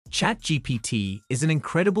ChatGPT is an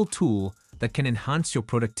incredible tool that can enhance your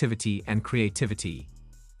productivity and creativity,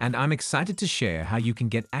 and I'm excited to share how you can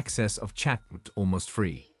get access of ChatGPT almost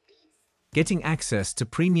free. Getting access to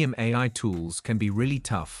premium AI tools can be really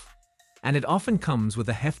tough, and it often comes with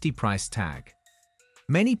a hefty price tag.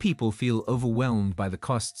 Many people feel overwhelmed by the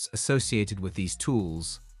costs associated with these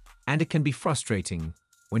tools, and it can be frustrating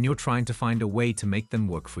when you're trying to find a way to make them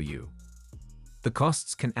work for you. The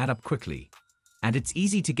costs can add up quickly, and it's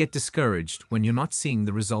easy to get discouraged when you're not seeing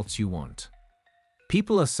the results you want.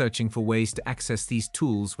 People are searching for ways to access these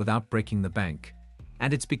tools without breaking the bank,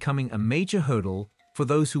 and it's becoming a major hurdle for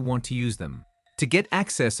those who want to use them. To get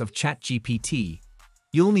access of ChatGPT,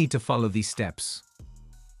 you'll need to follow these steps.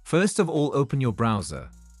 First of all, open your browser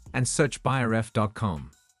and search byrf.com.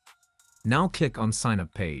 Now click on Sign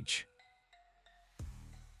Up page.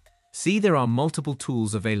 See, there are multiple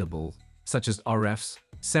tools available, such as RFs,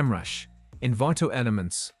 SEMrush, Envato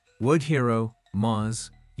Elements, Word Hero, Mars,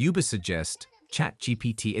 Ubersuggest,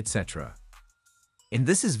 ChatGPT, etc. In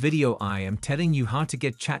this video I am telling you how to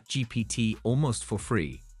get ChatGPT almost for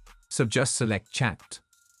free. So just select Chat.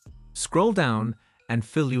 Scroll down and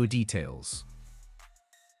fill your details.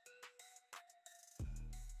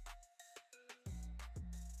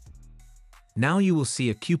 Now you will see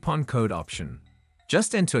a coupon code option.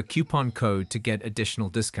 Just enter a coupon code to get additional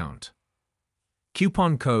discount.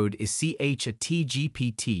 Coupon code is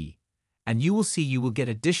CHATGPT, and you will see you will get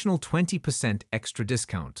additional 20% extra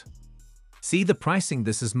discount. See the pricing,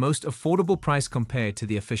 this is most affordable price compared to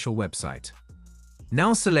the official website.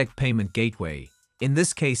 Now select Payment Gateway. In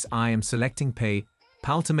this case I am selecting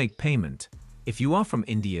PayPal to make payment. If you are from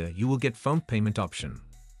India, you will get phone payment option.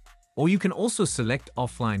 Or you can also select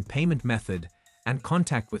offline payment method and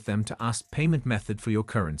contact with them to ask payment method for your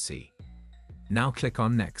currency. Now click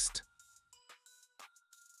on Next.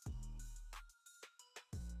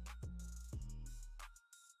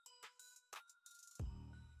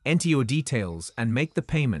 Enter your details and make the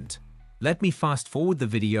payment. Let me fast forward the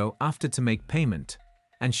video after to make payment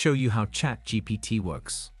and show you how ChatGPT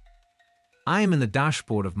works. I am in the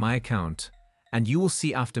dashboard of my account, and you will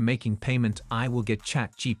see after making payment I will get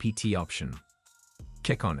ChatGPT option.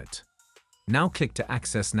 Click on it. Now click to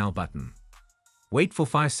Access Now button. Wait for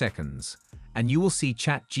 5 seconds and you will see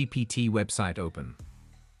ChatGPT website open.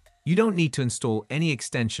 You don't need to install any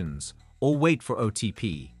extensions or wait for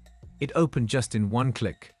OTP. It opened just in one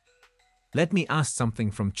click. Let me ask something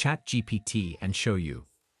from ChatGPT and show you.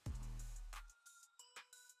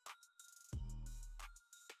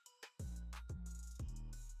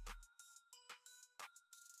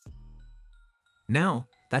 Now,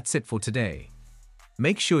 that's it for today.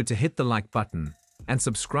 Make sure to hit the like button and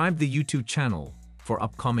subscribe the YouTube channel for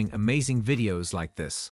upcoming amazing videos like this.